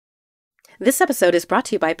This episode is brought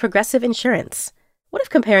to you by Progressive Insurance. What if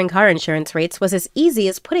comparing car insurance rates was as easy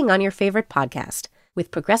as putting on your favorite podcast? With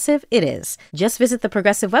Progressive, it is. Just visit the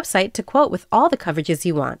Progressive website to quote with all the coverages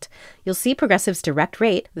you want. You'll see Progressive's direct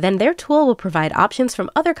rate, then their tool will provide options from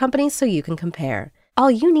other companies so you can compare. All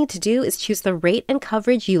you need to do is choose the rate and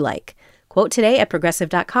coverage you like. Quote today at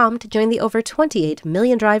Progressive.com to join the over 28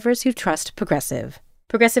 million drivers who trust Progressive.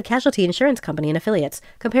 Progressive Casualty Insurance Company and Affiliates.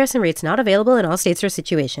 Comparison rates not available in all states or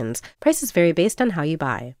situations. Prices vary based on how you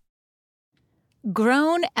buy.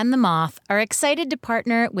 Grown and The Moth are excited to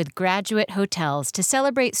partner with Graduate Hotels to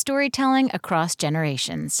celebrate storytelling across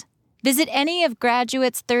generations. Visit any of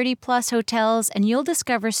Graduate's 30-plus hotels and you'll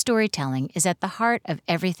discover storytelling is at the heart of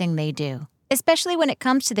everything they do, especially when it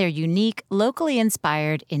comes to their unique, locally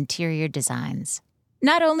inspired interior designs.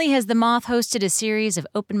 Not only has The Moth hosted a series of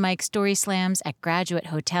open mic story slams at Graduate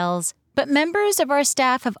Hotels, but members of our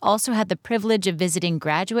staff have also had the privilege of visiting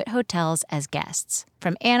Graduate Hotels as guests.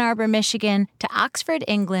 From Ann Arbor, Michigan to Oxford,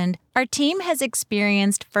 England, our team has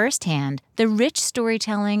experienced firsthand the rich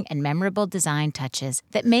storytelling and memorable design touches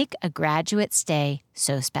that make a graduate stay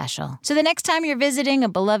so special. So the next time you're visiting a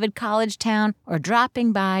beloved college town or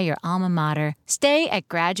dropping by your alma mater, stay at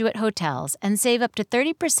Graduate Hotels and save up to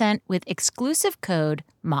 30% with exclusive code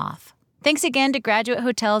MOTH. Thanks again to Graduate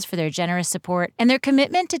Hotels for their generous support and their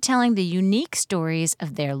commitment to telling the unique stories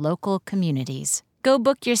of their local communities. Go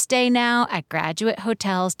book your stay now at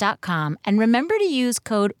graduatehotels.com and remember to use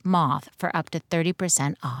code MOTH for up to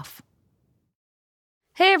 30% off.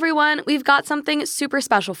 Hey everyone, we've got something super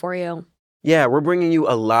special for you. Yeah, we're bringing you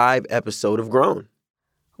a live episode of Grown.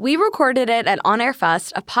 We recorded it at On Air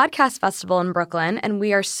Fest, a podcast festival in Brooklyn, and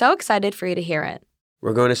we are so excited for you to hear it.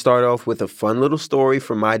 We're going to start off with a fun little story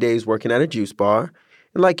from my days working at a juice bar.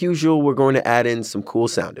 And like usual, we're going to add in some cool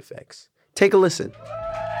sound effects. Take a listen.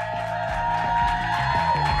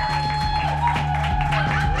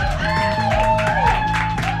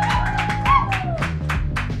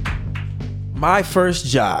 My first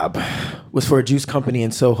job was for a juice company in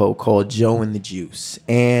Soho called Joe and the Juice.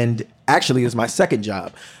 And actually, it was my second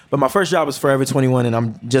job. But my first job was Forever 21, and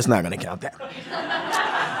I'm just not going to count that.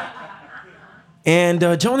 And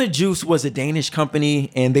Joe and the Juice was a Danish company,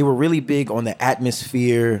 and they were really big on the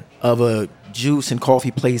atmosphere of a juice and coffee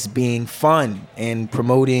place being fun and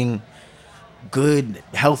promoting good,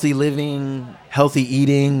 healthy living, healthy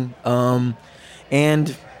eating.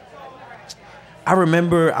 And I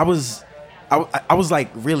remember I was like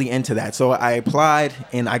really into that. So I applied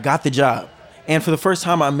and I got the job. And for the first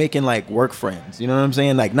time, I'm making like work friends. You know what I'm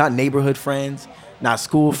saying? Like not neighborhood friends, not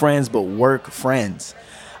school friends, but work friends.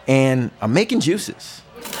 And I'm making juices.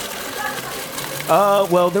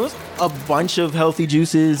 Well, there was a bunch of healthy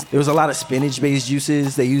juices. There was a lot of spinach-based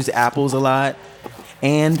juices. They used apples a lot.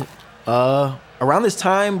 And around this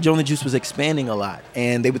time, Joe and the Juice was expanding a lot.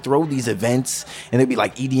 And they would throw these events, and there'd be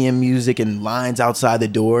like EDM music and lines outside the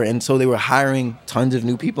door. And so they were hiring tons of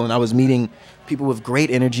new people. And I was meeting people with great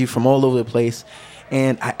energy from all over the place.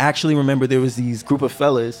 And I actually remember there was these group of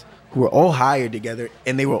fellas who were all hired together,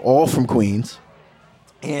 and they were all from Queens.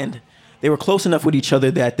 And they were close enough with each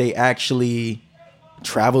other that they actually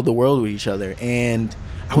traveled the world with each other. And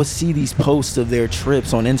I would see these posts of their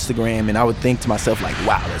trips on Instagram, and I would think to myself, like,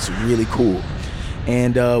 wow, that's really cool.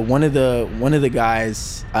 And one of the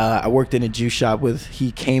guys I worked in a juice shop with,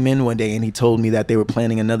 he came in one day and he told me that they were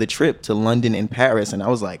planning another trip to London and Paris. And I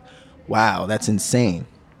was like, wow, that's insane.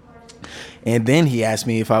 And then he asked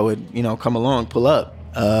me if I would, come along, pull up.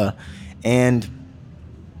 And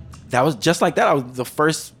that was just like that. I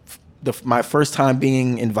was my first time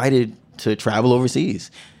being invited to travel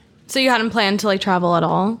overseas. So you hadn't planned to like travel at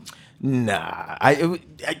all? Nah, I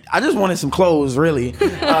just wanted some clothes, really.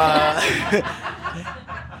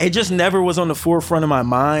 It just never was on the forefront of my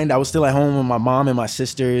mind. I was still at home with my mom and my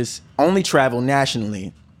sisters. Only travel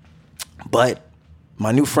nationally, but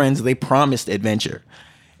my new friends, they promised adventure.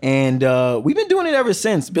 And we've been doing it ever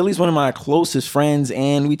since. Billy's one of my closest friends,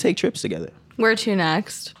 and we take trips together. Where to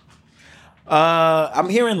next? I'm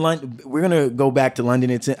here in London. We're gonna go back to London.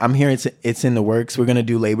 It's in the works. We're gonna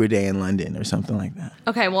do Labor Day in London or something like that.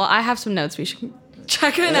 Okay, well, I have some notes. We should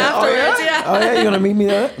check in afterwards. Oh yeah, you gonna meet me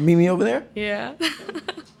there? Meet me over there? Yeah.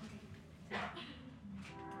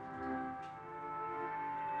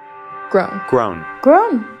 Grown.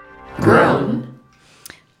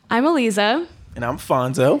 I'm Aliza. And I'm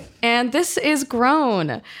Fonzo. And this is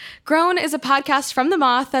Grown. Grown is a podcast from The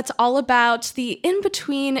Moth that's all about the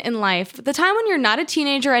in-between in life. The time when you're not a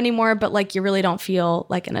teenager anymore, but like you really don't feel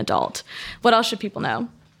like an adult. What else should people know?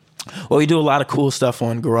 Well, we do a lot of cool stuff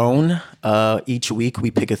on Grown. Each week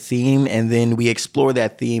we pick a theme and then we explore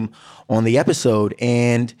that theme on the episode.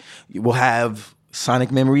 And we'll have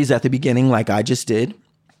sonic memories at the beginning like I just did.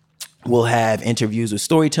 We'll have interviews with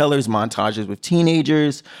storytellers, montages with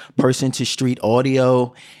teenagers, person-to-street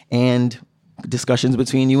audio, and discussions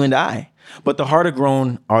between you and I. But the heart of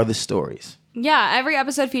Grown are the stories. Yeah, every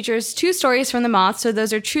episode features 2 stories from the Moth. So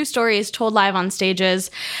those are true stories told live on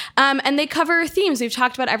stages. And they cover themes. We've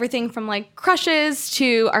talked about everything from like crushes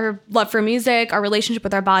to our love for music, our relationship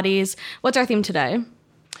with our bodies. What's our theme today?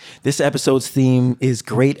 This episode's theme is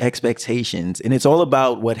Great Expectations, and it's all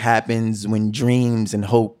about what happens when dreams and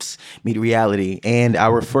hopes meet reality. And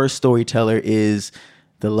our first storyteller is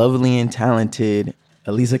the lovely and talented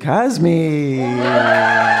Elisa Cosme.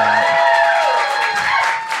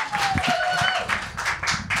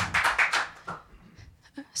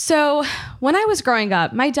 So when I was growing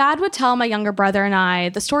up, my dad would tell my younger brother and I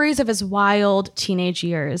the stories of his wild teenage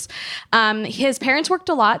years. His parents worked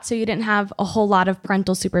a lot, so he didn't have a whole lot of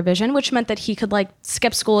parental supervision, which meant that he could like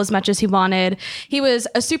skip school as much as he wanted. He was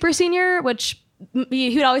a super senior, which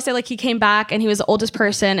he would always say like he came back and he was the oldest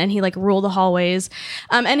person and he like ruled the hallways.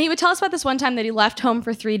 And he would tell us about this one time that he left home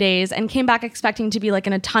for 3 days and came back expecting to be like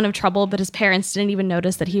in a ton of trouble, but his parents didn't even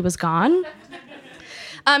notice that he was gone.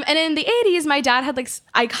 And in the 80s, my dad had like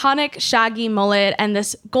iconic shaggy mullet and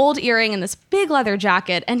this gold earring and this big leather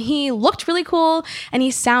jacket. And he looked really cool and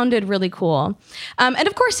he sounded really cool. And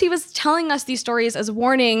of course, he was telling us these stories as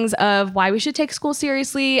warnings of why we should take school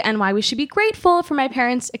seriously and why we should be grateful for my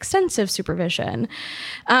parents' extensive supervision.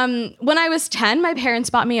 When I was 10, my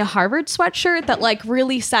parents bought me a Harvard sweatshirt that like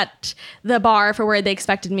really set the bar for where they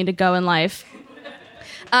expected me to go in life.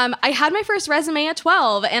 I had my first resume at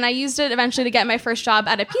 12, and I used it eventually to get my first job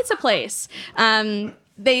at a pizza place.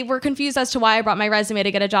 They were confused as to why I brought my resume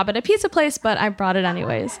to get a job at a pizza place, but I brought it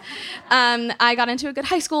anyways. I got into a good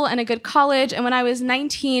high school and a good college, and when I was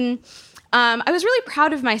 19, I was really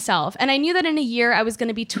proud of myself, and I knew that in a year I was going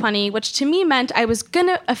to be 20, which to me meant I was going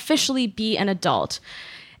to officially be an adult.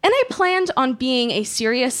 And I planned on being a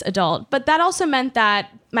serious adult, but that also meant that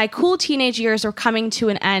my cool teenage years were coming to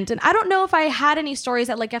an end. And I don't know if I had any stories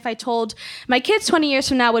that, like, if I told my kids 20 years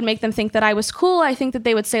from now would make them think that I was cool. I think that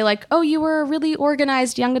they would say, like, oh, you were a really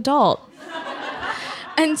organized young adult.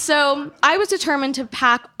 And so I was determined to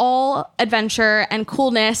pack all adventure and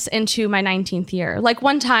coolness into my 19th year. Like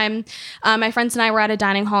one time, my friends and I were at a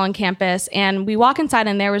dining hall on campus, and we walk inside,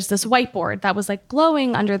 and there was this whiteboard that was like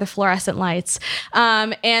glowing under the fluorescent lights.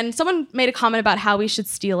 And someone made a comment about how we should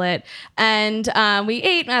steal it. And we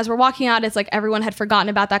ate, and as we're walking out, it's like everyone had forgotten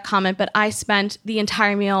about that comment, but I spent the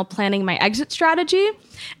entire meal planning my exit strategy.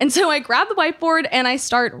 And so I grab the whiteboard and I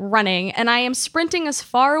start running, and I am sprinting as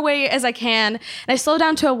far away as I can. And I slow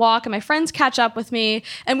down to a walk, and my friends catch up with me,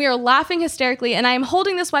 and we are laughing hysterically. And I am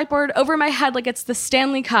holding this whiteboard over my head like it's the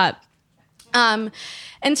Stanley Cup.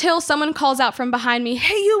 Until someone calls out from behind me,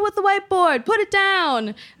 "Hey, you with the whiteboard, put it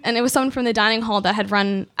down." And it was someone from the dining hall that had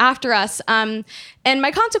run after us. And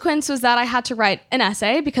my consequence was that I had to write an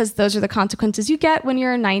essay, because those are the consequences you get when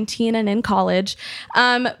you're 19 and in college.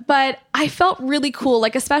 But I felt really cool,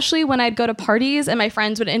 like especially when I'd go to parties and my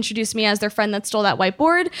friends would introduce me as their friend that stole that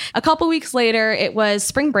whiteboard. A couple weeks later, it was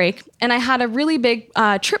spring break, and I had a really big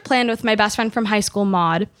trip planned with my best friend from high school,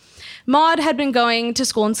 Maud. Maud had been going to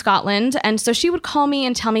school in Scotland, and so she would call me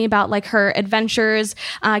and tell me about like her adventures,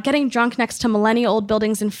 getting drunk next to millennial-old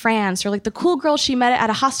buildings in France, or like the cool girls she met at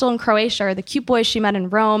a hostel in Croatia, or the cute boys she met in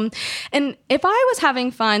Rome. And if I was having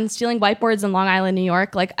fun stealing whiteboards in Long Island, New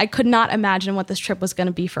York, like I could not imagine what this trip was going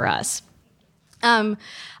to be for us.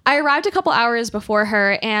 I arrived a couple hours before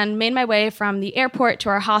her and made my way from the airport to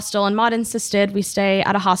our hostel, and Maud insisted we stay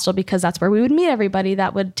at a hostel because that's where we would meet everybody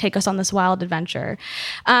that would take us on this wild adventure.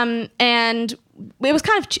 And it was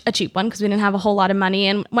kind of a cheap one because we didn't have a whole lot of money.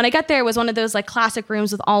 And when I got there, it was one of those like classic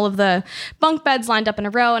rooms with all of the bunk beds lined up in a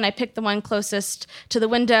row. And I picked the one closest to the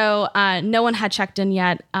window. No one had checked in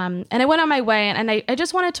yet. And I went on my way, and I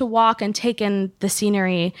just wanted to walk and take in the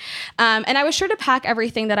scenery. And I was sure to pack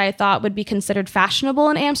everything that I thought would be considered fashionable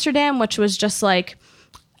in Amsterdam, which was just like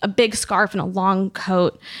a big scarf and a long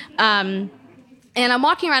coat. And I'm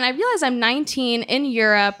walking around, I realize I'm 19 in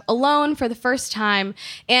Europe, alone for the first time.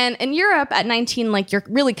 And in Europe at 19, like you're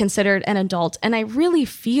really considered an adult. And I really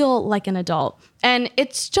feel like an adult. And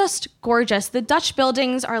it's just gorgeous. The Dutch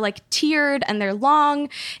buildings are like tiered, and they're long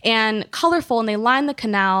and colorful, and they line the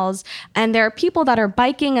canals. And there are people that are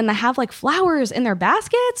biking, and they have like flowers in their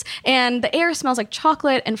baskets. And the air smells like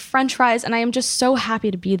chocolate and French fries. And I am just so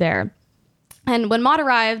happy to be there. And when Maud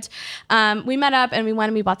arrived, we met up and we went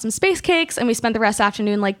and we bought some space cakes, and we spent the rest of the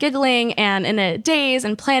afternoon like giggling and in a daze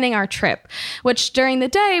and planning our trip, which during the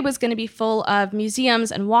day was going to be full of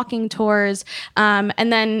museums and walking tours. And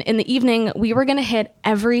then in the evening, we were going to hit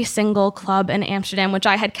every single club in Amsterdam, which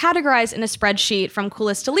I had categorized in a spreadsheet from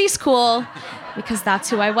coolest to least cool, because that's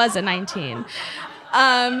who I was at 19.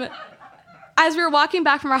 As we were walking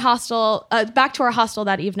back from our hostel, back to our hostel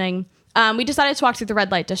that evening, we decided to walk through the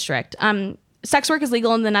red light district. Sex work is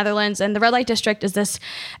legal in the Netherlands, and the red light district is this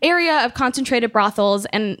area of concentrated brothels,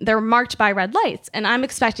 and they're marked by red lights. And I'm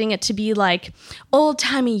expecting it to be like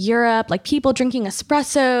old-timey Europe, like people drinking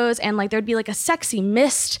espressos, and like there'd be like a sexy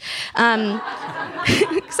mist.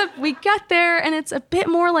 Except we get there, and it's a bit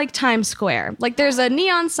more like Times Square. Like there's a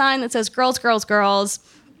neon sign that says girls, girls, girls.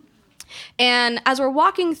 And as we're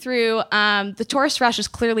walking through, the tourist rush is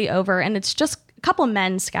clearly over, and it's just couple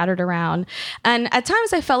men scattered around. And at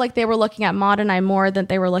times I felt like they were looking at Maud and I more than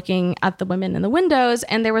they were looking at the women in the windows.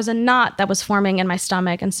 And there was a knot that was forming in my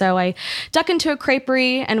stomach. And so I duck into a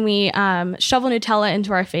creperie and we shovel Nutella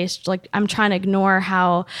into our face. Like I'm trying to ignore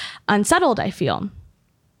how unsettled I feel.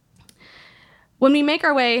 When we make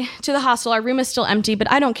our way to the hostel, our room is still empty,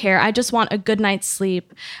 but I don't care. I just want a good night's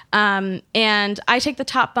sleep. And I take the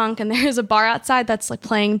top bunk, and there's a bar outside that's like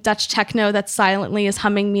playing Dutch techno that silently is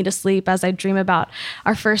humming me to sleep as I dream about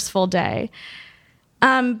our first full day.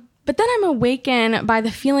 But then I'm awakened by the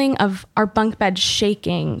feeling of our bunk bed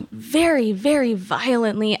shaking very, very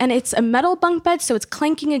violently. And it's a metal bunk bed, so it's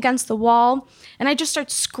clanking against the wall. And I just start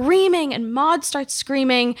screaming, and Maud starts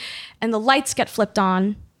screaming, and the lights get flipped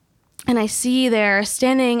on. And I see there,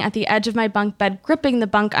 standing at the edge of my bunk bed, gripping the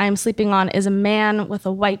bunk I am sleeping on, is a man with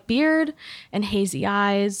a white beard and hazy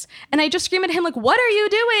eyes. And I just scream at him, like, "What are you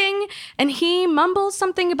doing?" And he mumbles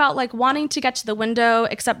something about, like, wanting to get to the window,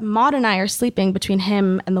 except Maud and I are sleeping between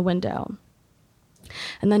him and the window.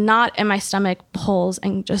 And the knot in my stomach pulls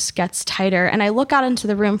and just gets tighter. And I look out into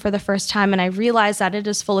the room for the first time, and I realize that it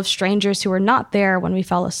is full of strangers who were not there when we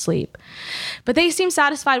fell asleep. But they seem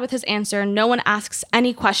satisfied with his answer. No one asks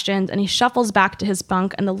any questions, and he shuffles back to his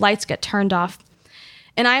bunk, and the lights get turned off.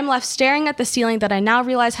 And I am left staring at the ceiling that I now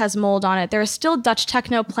realize has mold on it. There is still Dutch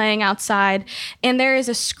techno playing outside, and there is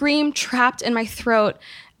a scream trapped in my throat.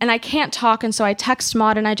 And I can't talk, and so I text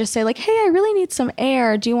Maud and I just say, like, "Hey, I really need some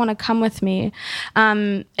air. Do you want to come with me?"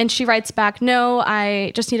 And she writes back, "No,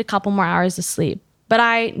 I just need a couple more hours of sleep. But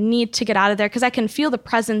I need to get out of there because I can feel the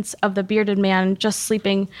presence of the bearded man just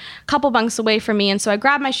sleeping a couple bunks away from me." And so I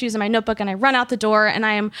grab my shoes and my notebook and I run out the door, and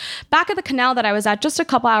I am back at the canal that I was at just a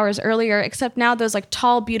couple hours earlier, except now those like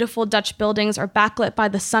tall, beautiful Dutch buildings are backlit by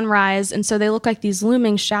the sunrise. And so they look like these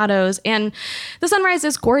looming shadows. And the sunrise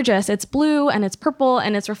is gorgeous. It's blue and it's purple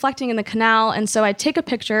and it's reflecting in the canal. And so I take a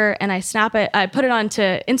picture and I snap it. I put it onto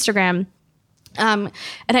Instagram. And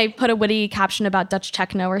I put a witty caption about Dutch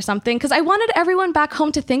techno or something, because I wanted everyone back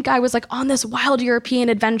home to think I was like on this wild European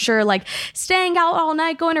adventure, like staying out all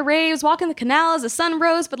night, going to raves, walking the canal as the sun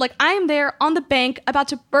rose. But like I am there on the bank about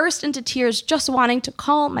to burst into tears, just wanting to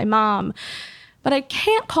call my mom. But I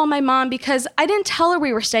can't call my mom because I didn't tell her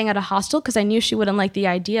we were staying at a hostel because I knew she wouldn't like the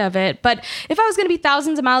idea of it. But if I was going to be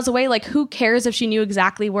thousands of miles away, like who cares if she knew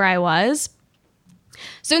exactly where I was?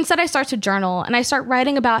 So instead I start to journal and I start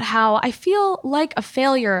writing about how I feel like a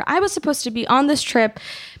failure. I was supposed to be on this trip,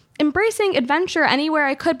 embracing adventure anywhere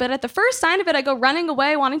I could, but at the first sign of it, I go running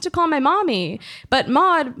away, wanting to call my mommy. But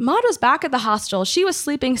Maud was back at the hostel. She was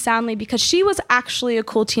sleeping soundly because she was actually a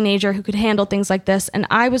cool teenager who could handle things like this, and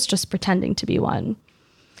I was just pretending to be one.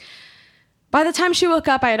 By the time she woke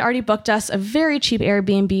up, I had already booked us a very cheap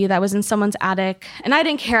Airbnb that was in someone's attic, and I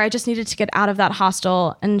didn't care. I just needed to get out of that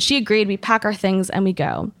hostel, and she agreed. We pack our things and we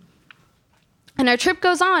go. And our trip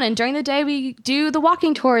goes on, and during the day we do the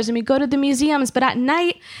walking tours and we go to the museums, but at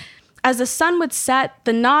night, as the sun would set,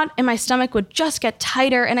 the knot in my stomach would just get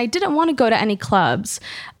tighter, and I didn't want to go to any clubs.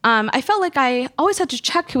 I felt like I always had to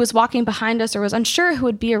check who was walking behind us or was unsure who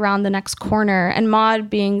would be around the next corner, and Maud,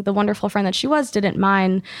 being the wonderful friend that she was, didn't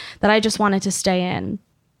mind that I just wanted to stay in.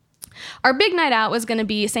 Our big night out was going to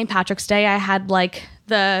be St. Patrick's Day. I had like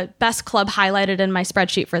the best club highlighted in my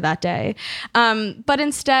spreadsheet for that day. But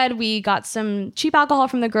instead we got some cheap alcohol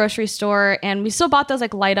from the grocery store, and we still bought those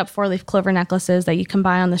like light up 4-leaf clover necklaces that you can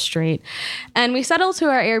buy on the street. And we settled to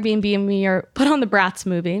our Airbnb and we are put on the Bratz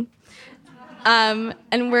movie. And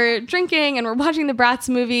we're drinking and we're watching the Bratz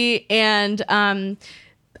movie, and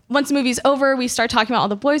once the movie's over, we start talking about all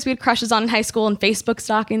the boys we had crushes on in high school and Facebook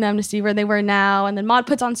stalking them to see where they were now. And then Maud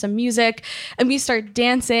puts on some music and we start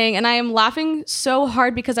dancing. And I am laughing so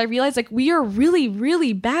hard because I realize like we are really,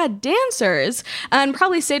 really bad dancers and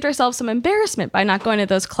probably saved ourselves some embarrassment by not going to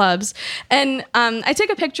those clubs. And I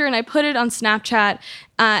take a picture and I put it on Snapchat.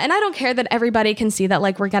 And I don't care that everybody can see that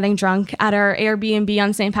like we're getting drunk at our Airbnb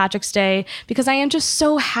on St. Patrick's Day because I am just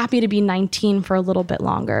so happy to be 19 for a little bit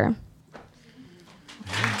longer.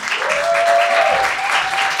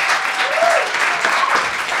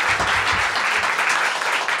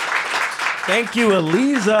 Thank you,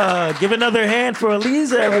 Aliza. Give another hand for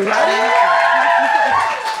Aliza, everybody.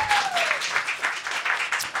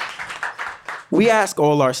 We ask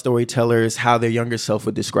all our storytellers how their younger self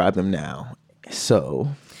would describe them now. So...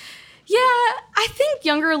 Yeah, I think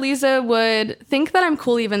younger Aliza would think that I'm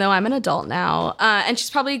cool even though I'm an adult now. And she's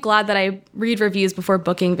probably glad that I read reviews before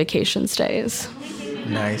booking vacation stays.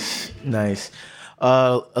 Nice.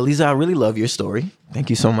 Aliza, I really love your story. Thank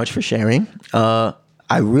you so much for sharing.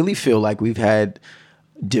 I really feel like we've had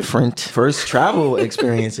different first travel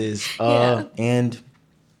experiences. And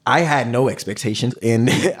I had no expectations and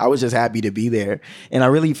I was just happy to be there. And I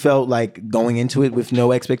really felt like going into it with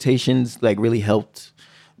no expectations like really helped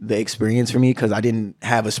the experience for me because I didn't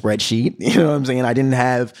have a spreadsheet, you know what I'm saying? I didn't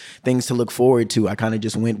have things to look forward to. I kind of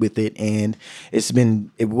just went with it and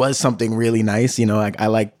it was something really nice. You know, I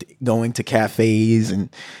liked going to cafes and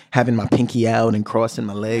having my pinky out and crossing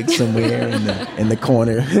my legs somewhere in the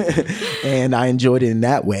corner. And I enjoyed it in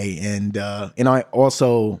that way. And I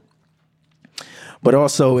also, but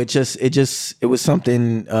also it was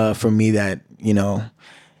something for me that, you know,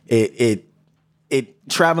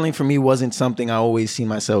 traveling for me wasn't something I always see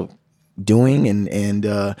myself doing,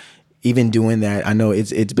 and even doing that, I know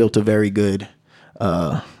it's built a very good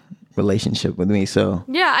relationship with me. So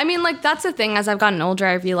yeah, I mean, like that's the thing. As I've gotten older,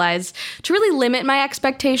 I realized to really limit my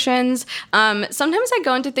expectations. Sometimes I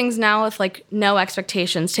go into things now with like no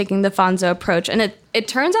expectations, taking the Fonzo approach, and it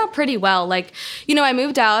turns out pretty well. Like, you know, I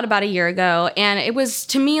moved out about a year ago, and it was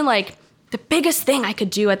to me like the biggest thing I could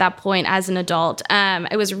do at that point as an adult.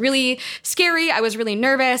 It was really scary. I was really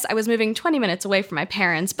nervous. I was moving 20 minutes away from my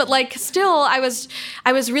parents, but like still I was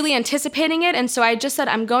really anticipating it. And so I just said,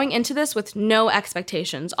 I'm going into this with no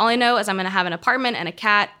expectations. All I know is I'm going to have an apartment and a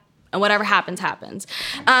cat, and whatever happens, happens.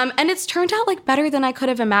 And it's turned out like better than I could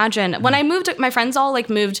have imagined. When I moved, my friends all like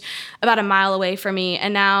moved about a mile away from me.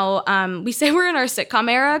 And now we say we're in our sitcom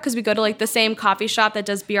era because we go to like the same coffee shop that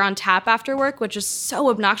does beer on tap after work, which is so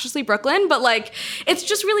obnoxiously Brooklyn. But like, it's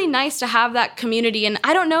just really nice to have that community. And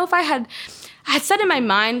I don't know if I had set in my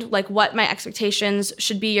mind like what my expectations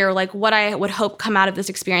should be or like what I would hope come out of this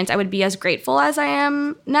experience. I would be as grateful as I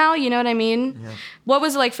am now. You know what I mean? Yeah. What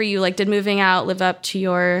was it like for you? Like, did moving out live up to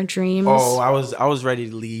your dreams? Oh, I was ready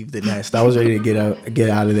to leave the nest. I was ready to get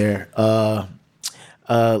out of there. A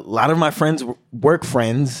lot of my friends were work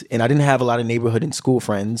friends, and I didn't have a lot of neighborhood and school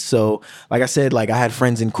friends. So, like I said, like I had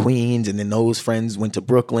friends in Queens, and then those friends went to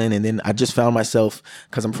Brooklyn, and then I just found myself,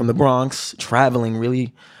 because I'm from the Bronx, traveling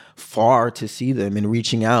really far to see them and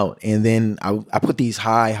reaching out. And then I put these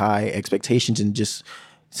high expectations and just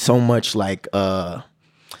so much like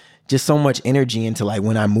just so much energy into like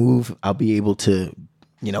when I move, I'll be able to,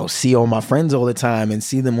 you know, see all my friends all the time and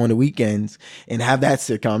see them on the weekends and have that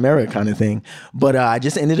sitcom era kind of thing. But I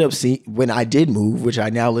just ended up when I did move, which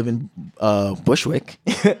I now live in Bushwick,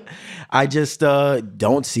 I just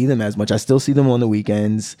don't see them as much. I still see them on the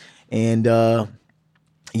weekends. And,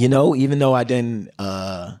 you know, even though I didn't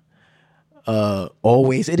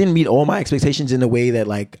it didn't meet all my expectations in a way that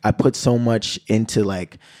like I put so much into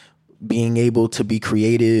like being able to be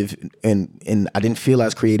creative, and I didn't feel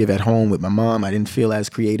as creative at home with my mom. I didn't feel as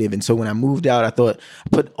creative. And so when I moved out, I thought I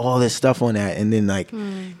put all this stuff on that. And then like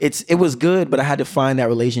it was good, but I had to find that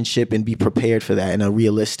relationship and be prepared for that in a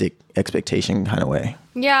realistic expectation kind of way.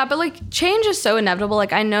 Yeah, but like change is so inevitable.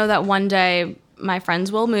 Like I know that one day my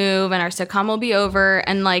friends will move and our sitcom will be over.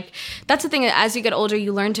 And like, that's the thing, as you get older,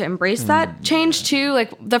 you learn to embrace that change too.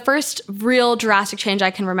 Like the first real drastic change I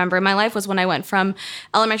can remember in my life was when I went from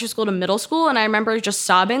elementary school to middle school. And I remember just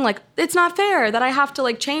sobbing, like, it's not fair that I have to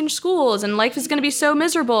like change schools and life is going to be so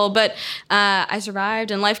miserable. But I survived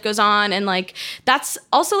and life goes on. And like, that's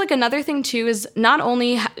also like another thing too, is not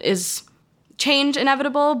only is change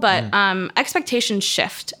inevitable, but expectations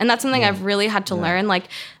shift. And that's something I've really had to learn. Like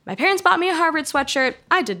My parents bought me a Harvard sweatshirt.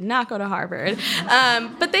 I did not go to Harvard.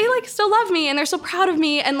 But they like still love me and they're so proud of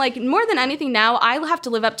me. And like more than anything now, I have to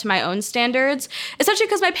live up to my own standards, especially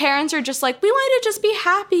because my parents are just like, we want you to just be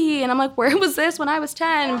happy. And I'm like, where was this when I was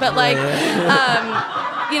 10? But like, I'm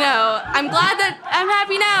glad that I'm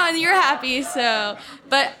happy now and you're happy. So,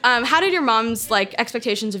 but how did your mom's like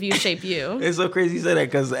expectations of you shape you? It's so crazy you say that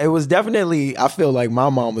because it was definitely, I feel like my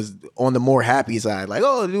mom was on the more happy side. Like,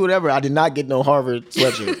 oh, do whatever. I did not get no Harvard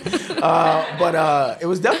sweatshirt. But it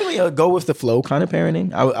was definitely a go with the flow kind of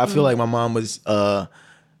parenting. I feel like my mom was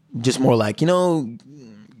just more like,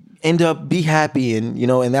 end up, be happy. And,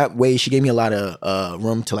 in that way, she gave me a lot of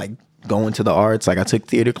room to like go into the arts. Like I took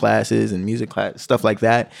theater classes and music class, stuff like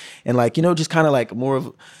that. And like, just kind of like more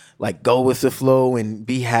of like go with the flow and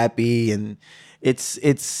be happy. And it's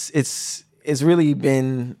really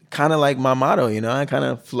been kind of like my motto, I kind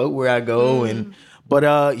of float where I go.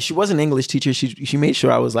 But she was an English teacher. She made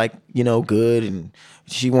sure I was like, good, and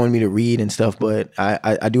she wanted me to read and stuff. But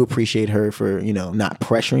I do appreciate her for, not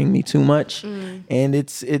pressuring me too much. And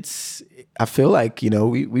it's I feel like,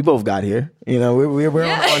 we both got here. We're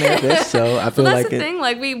on air this, so I feel that's the thing.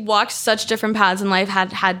 Like we walked such different paths in life,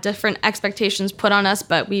 had different expectations put on us,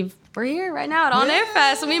 but we're here right now at On Air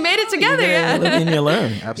Fest, and we made it together. Yeah, live and you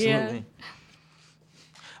learn. Absolutely. Yeah.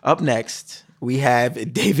 Up next, we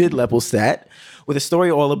have David Lepelstadt with a story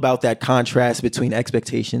all about that contrast between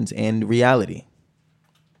expectations and reality.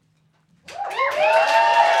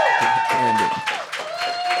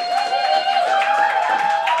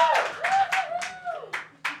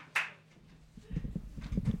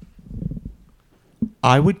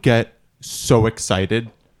 I would get so excited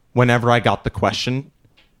whenever I got the question,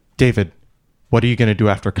 David, what are you going to do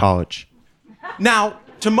after college? Now,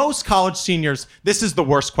 to most college seniors, this is the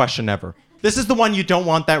worst question ever. This is the one you don't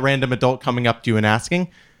want that random adult coming up to you and asking.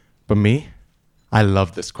 But me, I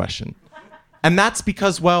love this question. And that's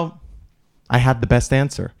because, well, I had the best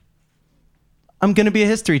answer. I'm going to be a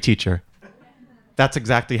history teacher. That's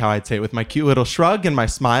exactly how I'd say it, with my cute little shrug and my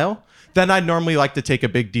smile. Then I'd normally like to take a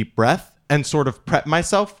big deep breath and sort of prep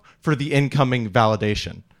myself for the incoming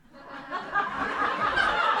validation.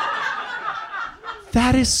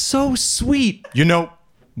 That is so sweet.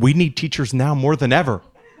 We need teachers now more than ever.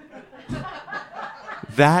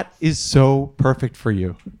 That is so perfect for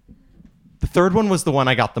you. The third one was the one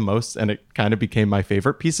I got the most, and it kind of became my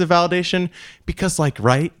favorite piece of validation because, I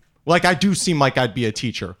do seem like I'd be a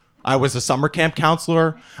teacher. I was a summer camp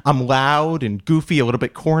counselor. I'm loud and goofy, a little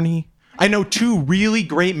bit corny. I know 2 really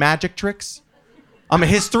great magic tricks. I'm a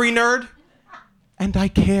history nerd, and I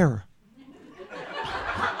care.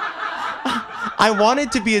 I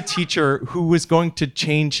wanted to be a teacher who was going to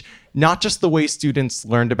change not just the way students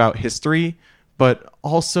learned about history, but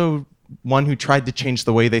also one who tried to change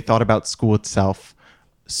the way they thought about school itself.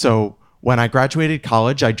 So when I graduated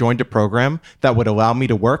college, I joined a program that would allow me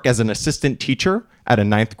to work as an assistant teacher at a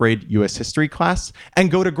 9th grade U.S. history class and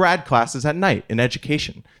go to grad classes at night in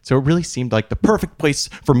education. So it really seemed like the perfect place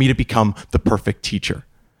for me to become the perfect teacher.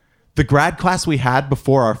 The grad class we had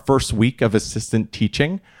before our first week of assistant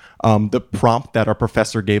teaching, the prompt that our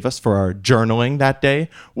professor gave us for our journaling that day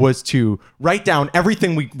was to write down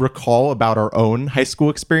everything we recall about our own high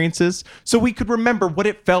school experiences so we could remember what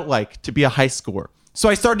it felt like to be a high schooler. So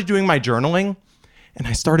I started doing my journaling, and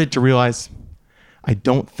I started to realize I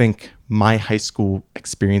don't think my high school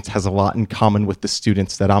experience has a lot in common with the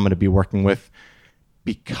students that I'm going to be working with,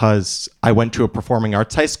 because I went to a performing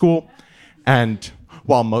arts high school, and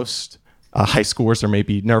while most high schoolers are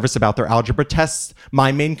maybe nervous about their algebra tests,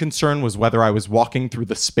 my main concern was whether I was walking through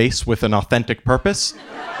the space with an authentic purpose.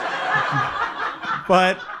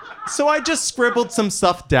 So I just scribbled some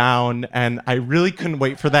stuff down, and I really couldn't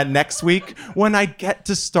wait for that next week when I'd get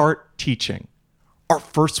to start teaching. Our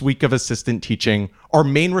first week of assistant teaching, our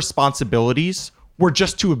main responsibilities were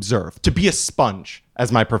just to observe, to be a sponge,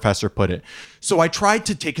 as my professor put it. So I tried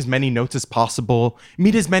to take as many notes as possible,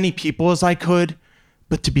 meet as many people as I could,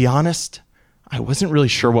 but to be honest, I wasn't really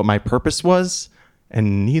sure what my purpose was,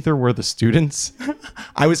 and neither were the students.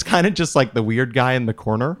 I was kind of just like the weird guy in the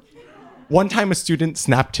corner. One time a student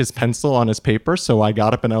snapped his pencil on his paper, so I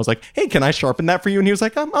got up and I was like, hey, can I sharpen that for you? And he was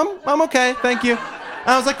like, I'm okay, thank you. And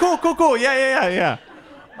I was like, cool, yeah.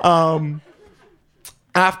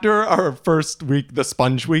 After our first week, the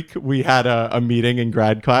sponge week, we had a meeting in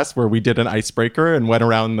grad class where we did an icebreaker and went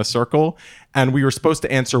around in the circle, and we were supposed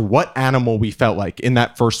to answer what animal we felt like in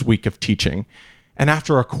that first week of teaching. And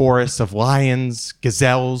after a chorus of lions,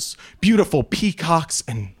 gazelles, beautiful peacocks,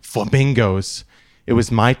 and flamingos, it was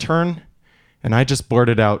my turn. And I just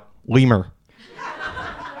blurted out, lemur.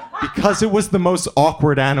 Because it was the most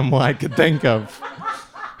awkward animal I could think of.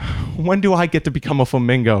 when do I get to become a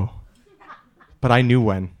flamingo? But I knew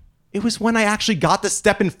when. It was when I actually got to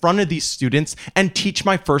step in front of these students and teach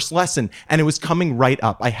my first lesson, and it was coming right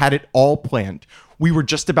up. I had it all planned. We were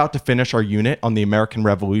just about to finish our unit on the American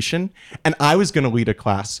Revolution, and I was going to lead a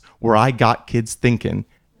class where I got kids thinking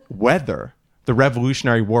whether the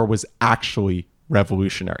Revolutionary War was actually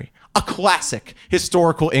revolutionary. A classic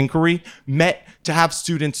historical inquiry meant to have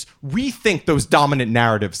students rethink those dominant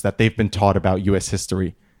narratives that they've been taught about U.S.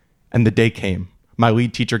 history. And the day came. My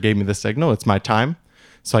lead teacher gave me the signal. It's my time.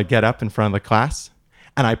 So I get up in front of the class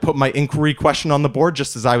and I put my inquiry question on the board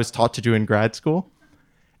just as I was taught to do in grad school.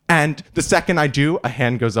 And the second I do, a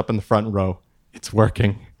hand goes up in the front row. It's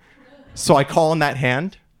working. So I call on that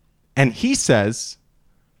hand and he says,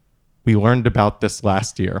 "We learned about this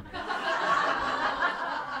last year."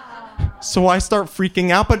 So I start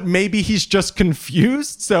freaking out, but maybe he's just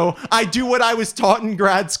confused. So I do what I was taught in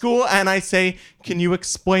grad school and I say, "Can you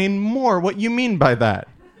explain more what you mean by that?"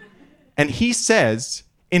 And he says,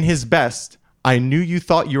 in his best, "I knew you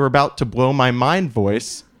thought you were about to blow my mind"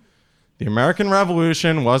 voice, "The American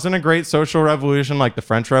Revolution wasn't a great social revolution like the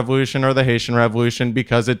French Revolution or the Haitian Revolution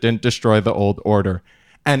because it didn't destroy the old order."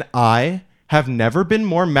 And I have never been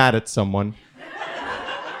more mad at someone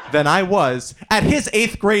than I was at his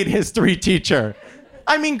 8th grade history teacher.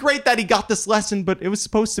 I mean, great that he got this lesson, but it was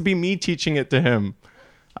supposed to be me teaching it to him.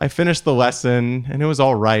 I finished the lesson and it was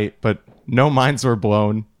all right, but no minds were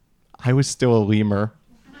blown. I was still a lemur.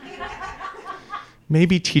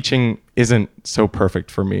 Maybe teaching isn't so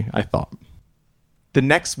perfect for me, I thought. The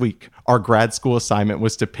next week, our grad school assignment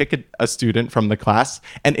was to pick a student from the class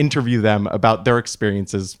and interview them about their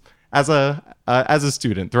experiences as a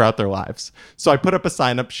student throughout their lives. So I put up a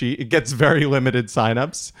sign-up sheet. It gets very limited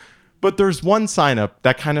sign-ups, but there's one sign-up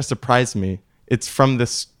that kind of surprised me. It's from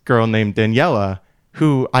this girl named Daniela,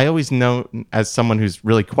 who I always know as someone who's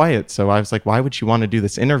really quiet. So I was like, why would she want to do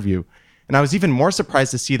this interview? And I was even more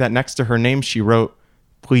surprised to see that next to her name, she wrote,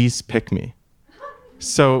 "Please pick me."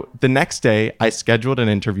 So the next day, I scheduled an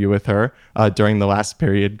interview with her during the last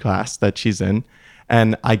period class that she's in.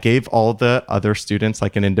 And I gave all the other students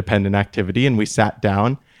like an independent activity and we sat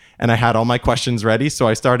down and I had all my questions ready. So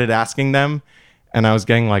I started asking them and I was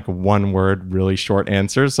getting like one word, really short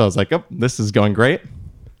answers. So I was like, oh, this is going great.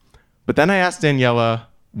 But then I asked Daniela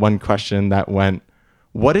one question that went,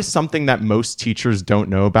 "What is something that most teachers don't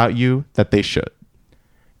know about you that they should?"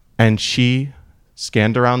 And she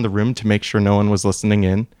scanned around the room to make sure no one was listening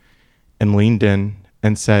in and leaned in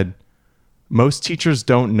and said, "Most teachers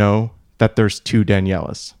don't know that there's 2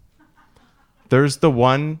 Danielas. There's the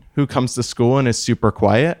one who comes to school and is super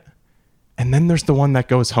quiet, and then there's the one that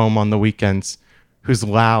goes home on the weekends who's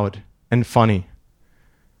loud and funny.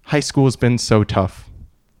 High school has been so tough.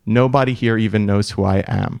 Nobody here even knows who I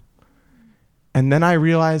am." And then I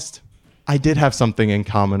realized I did have something in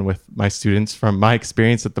common with my students from my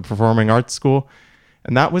experience at the Performing Arts School,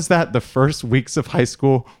 and that was that the first weeks of high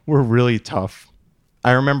school were really tough.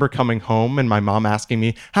 I remember coming home and my mom asking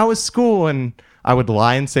me, "How was school?" And I would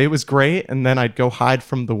lie and say it was great, and then I'd go hide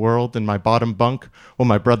from the world in my bottom bunk while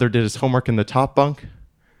my brother did his homework in the top bunk.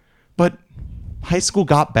 But high school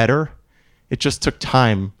got better. It just took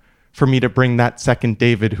time for me to bring that second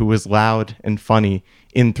David who was loud and funny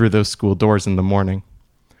in through those school doors in the morning.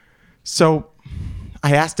 So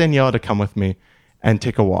I asked Daniela to come with me and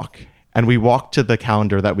take a walk. And we walked to the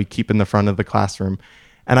calendar that we keep in the front of the classroom.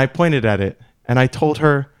 And I pointed at it and I told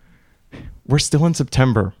her, "We're still in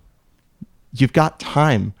September. You've got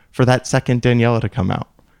time for that second Daniela to come out."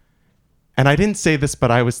 And I didn't say this,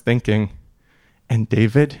 but I was thinking, and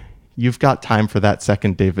David, you've got time for that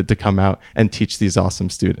second David to come out and teach these awesome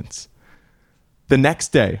students. The next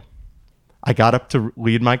day, I got up to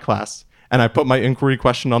lead my class and I put my inquiry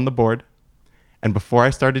question on the board. And before I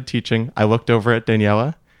started teaching, I looked over at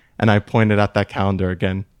Daniela and I pointed at that calendar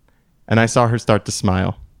again. And I saw her start to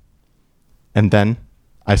smile. And then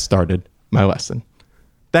I started my lesson.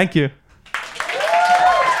 Thank you.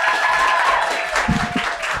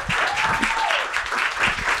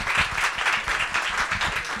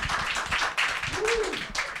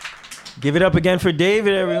 Give it up again for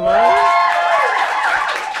David, everyone.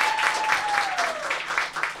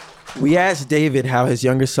 We asked David how his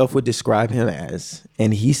younger self would describe him as,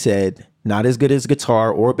 and he said, "Not as good as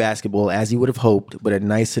guitar or basketball as he would have hoped, but a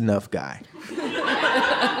nice enough guy."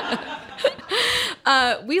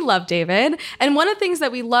 We love David. And one of the things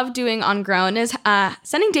that we love doing on Grown is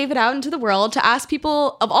sending David out into the world to ask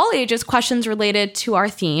people of all ages questions related to our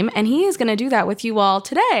theme. And he is going to do that with you all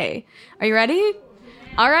today. Are you ready?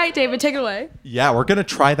 All right, David, take it away. Yeah, we're going to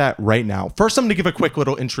try that right now. First, I'm going to give a quick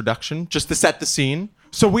little introduction just to set the scene.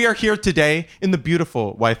 So we are here today in the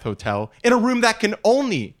beautiful Wythe Hotel in a room that can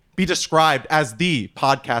only be described as the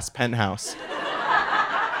podcast penthouse.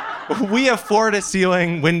 We have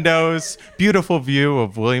floor-to-ceiling windows, beautiful view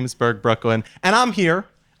of Williamsburg, Brooklyn, and I'm here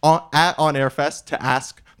at On Air Fest to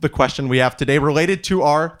ask the question we have today related to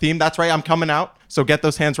our theme. That's right, I'm coming out, so get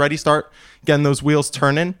those hands ready, start getting those wheels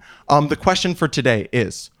turning. The question for today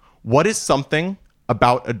is, what is something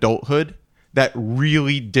about adulthood that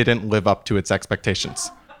really didn't live up to its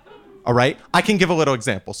expectations? All right, I can give a little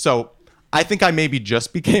example. So I think I maybe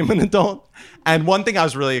just became an adult. And one thing I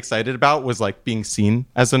was really excited about was like being seen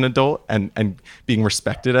as an adult and being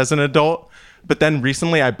respected as an adult. But then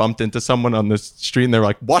recently I bumped into someone on the street and they were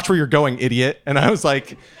like, watch where you're going, idiot. And I was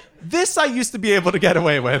like, this I used to be able to get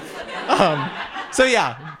away with. So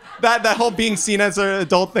yeah, that whole being seen as an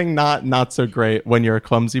adult thing, not so great when you're a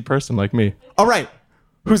clumsy person like me. All right,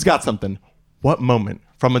 who's got something? What moment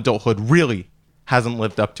from adulthood really hasn't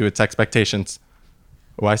lived up to its expectations?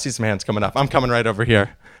 Oh, I see some hands coming up. I'm coming right over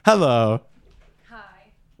here. Hello.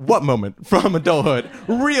 Hi. What moment from adulthood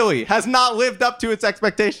really has not lived up to its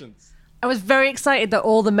expectations? I was very excited that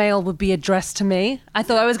all the mail would be addressed to me. I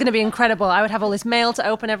thought I was going to be incredible. I would have all this mail to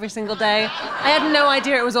open every single day. I had no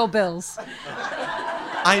idea it was all bills.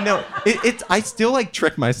 I know. I still like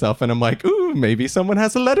trick myself and I'm like, ooh, maybe someone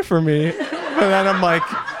has a letter for me. But then I'm like,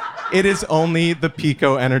 it is only the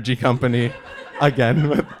Pico Energy Company.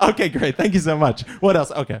 Again. Okay, great. Thank you so much. What else?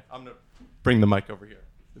 Okay, I'm going to bring the mic over here.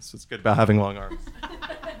 This is good about having long arms.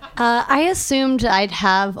 I assumed I'd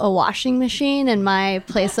have a washing machine in my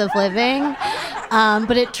place of living,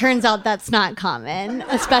 but it turns out that's not common,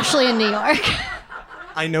 especially in New York.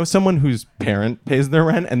 I know someone whose parent pays their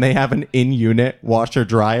rent and they have an in-unit washer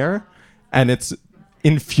dryer, and it's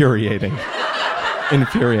infuriating.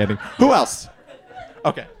 Infuriating. Who else?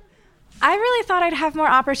 Okay. I really thought I'd have more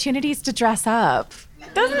opportunities to dress up.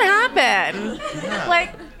 Doesn't happen. Yeah.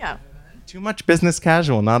 Like, yeah. Too much business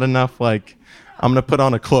casual, not enough like, I'm gonna put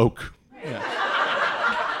on a cloak. Yeah.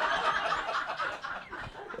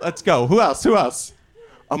 Let's go. Who else?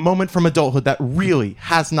 A moment from adulthood that really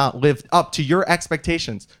has not lived up to your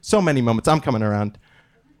expectations. So many moments. I'm coming around.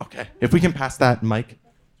 Okay, if we can pass that mic.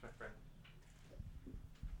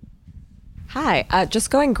 Hi, just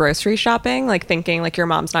going grocery shopping, like thinking like your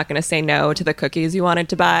mom's not going to say no to the cookies you wanted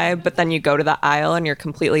to buy, but then you go to the aisle and you're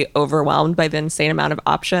completely overwhelmed by the insane amount of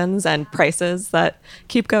options and prices that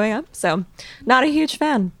keep going up. So not a huge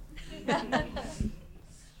fan.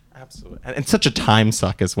 Absolutely. And such a time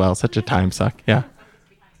suck as well. Such a time suck. Yeah.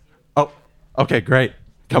 Oh, okay, great.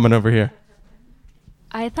 Coming over here.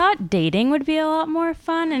 I thought dating would be a lot more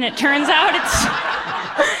fun, and it turns out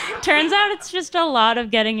it's just a lot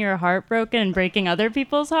of getting your heart broken and breaking other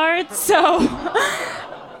people's hearts. So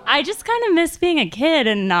I just kind of miss being a kid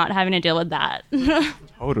and not having to deal with that.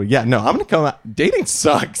 Totally. Yeah, no, I'm going to come out. Dating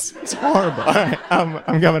sucks. It's horrible. All right,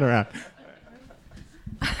 I'm coming around.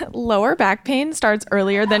 Lower back pain starts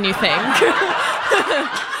earlier than you think.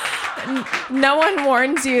 No one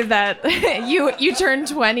warns you that you turn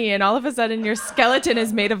 20 and all of a sudden your skeleton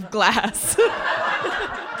is made of glass.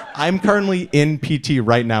 I'm currently in PT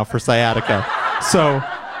right now for sciatica. So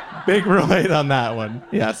big relate on that one.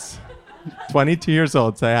 Yes. 22 years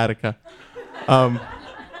old, sciatica.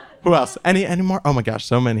 Who else? Any more? Oh my gosh,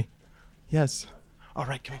 so many. Yes. All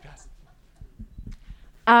right, can we pass?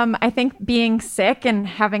 I think being sick and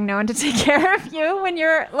having no one to take care of you when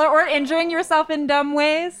you're, or injuring yourself in dumb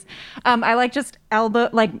ways. I like just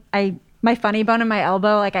my funny bone in my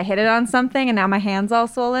elbow, like I hit it on something and now my hand's all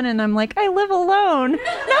swollen and I'm like, I live alone. No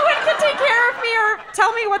one can take care of me or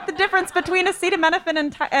tell me what the difference between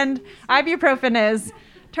acetaminophen and ibuprofen is.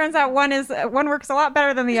 Turns out one works a lot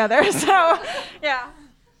better than the other. So, yeah.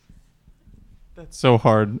 That's so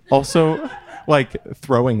hard. Also, like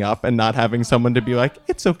throwing up and not having someone to be like,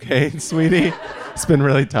 it's okay, sweetie. It's been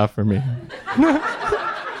really tough for me.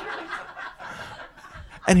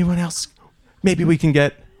 Anyone else? Maybe we can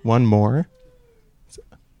get one more.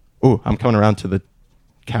 Oh, I'm coming around to the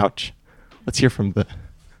couch. Let's hear from the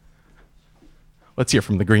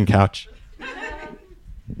green couch.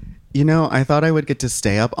 You know, I thought I would get to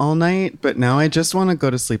stay up all night, but now I just want to go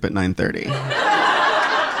to sleep at 9:30.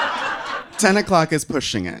 10 o'clock is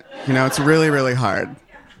pushing it. You know, it's really, really hard.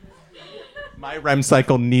 My REM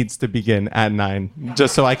cycle needs to begin at 9,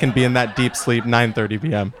 just so I can be in that deep sleep, 9:30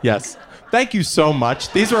 p.m. Yes. Thank you so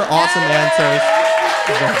much. These were awesome answers.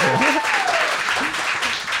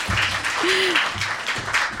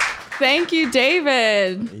 Thank you,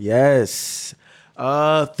 David. Yes.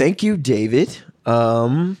 Thank you, David.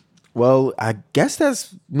 Well, I guess that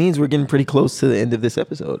means we're getting pretty close to the end of this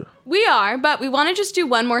episode. We are, but we want to just do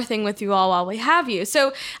one more thing with you all while we have you.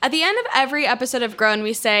 So at the end of every episode of Grown,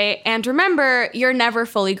 we say, and remember, you're never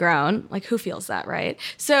fully grown. Like, who feels that, right?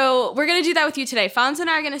 So we're going to do that with you today. Fonz and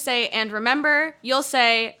I are going to say, and remember, you'll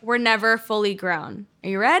say, we're never fully grown. Are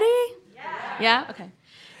you ready? Yeah? Okay.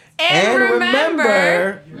 And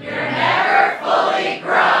remember, you're never fully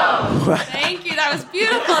grown. Thank you. That was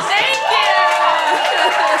beautiful. Thank you.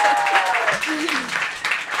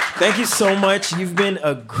 Thank you so much. You've been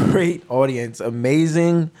a great audience.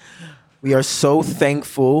 Amazing. We are so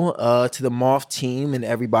thankful to the Moth team and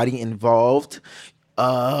everybody involved.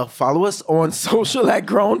 Follow us on social at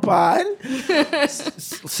Grown Pod.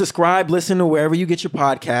 Subscribe, listen to wherever you get your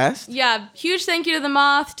podcast. Yeah, huge thank you to the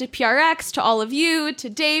Moth, to PRX, to all of you, to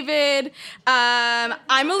David.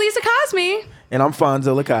 I'm Elisa Cosme. And I'm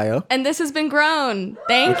Fonzo Lacayo. And this has been Grown.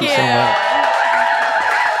 Thank you. So much.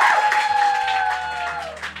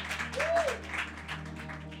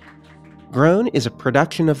 Grown is a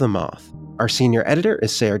production of The Moth. Our senior editor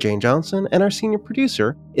is Sarah Jane Johnson, and our senior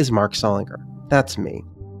producer is Mark Solinger. That's me.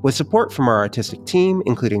 With support from our artistic team,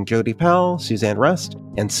 including Jody Powell, Suzanne Rust,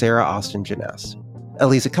 and Sarah Austin Janess.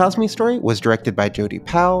 Elisa Cosme's story was directed by Jody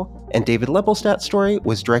Powell, and David Lepelstadt's story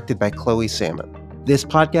was directed by Chloe Salmon. This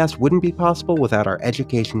podcast wouldn't be possible without our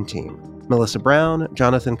education team. Melissa Brown,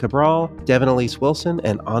 Jonathan Cabral, Devin Elise Wilson,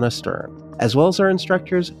 and Anna Stern, as well as our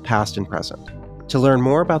instructors, past and present. To learn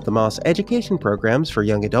more about the Moth's education programs for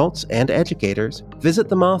young adults and educators, visit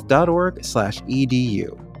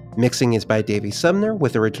themoth.org/edu. Mixing is by Davey Sumner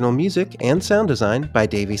with original music and sound design by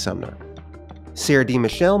Davey Sumner. Sarah D.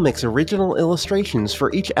 Michelle makes original illustrations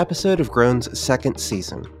for each episode of Grown's second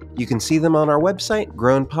season. You can see them on our website,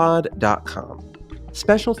 grownpod.com.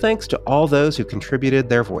 Special thanks to all those who contributed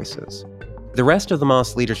their voices. The rest of the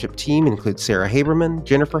Moss leadership team includes Sarah Haberman,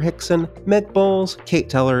 Jennifer Hickson, Meg Bowles, Kate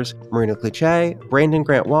Tellers, Marina Cliche, Brandon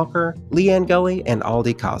Grant Walker, Leanne Gully, and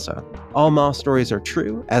Aldi Kaza. All Moss stories are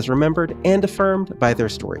true, as remembered and affirmed by their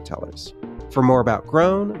storytellers. For more about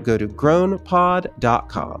Grown, go to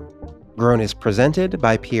grownpod.com. Grown is presented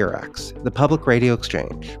by PRX, the Public Radio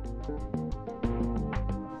Exchange.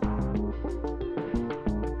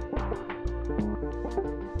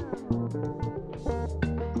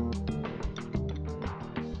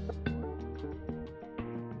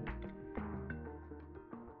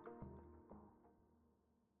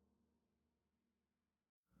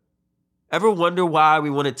 Ever wonder why we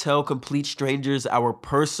want to tell complete strangers our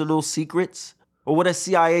personal secrets? Or what a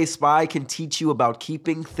CIA spy can teach you about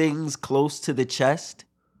keeping things close to the chest?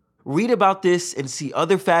 Read about this and see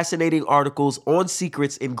other fascinating articles on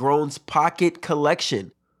secrets in Grown's Pocket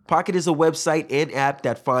collection. Pocket is a website and app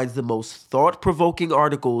that finds the most thought-provoking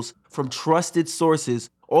articles from trusted sources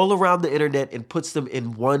all around the internet and puts them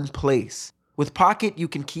in one place. With Pocket, you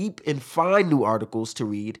can keep and find new articles to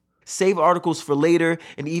read, save articles for later,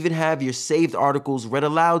 and even have your saved articles read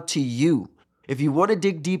aloud to you. If you want to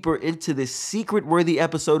dig deeper into this secret-worthy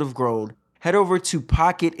episode of Grown, head over to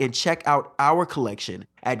Pocket and check out our collection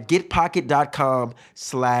at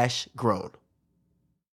getpocket.com/grown.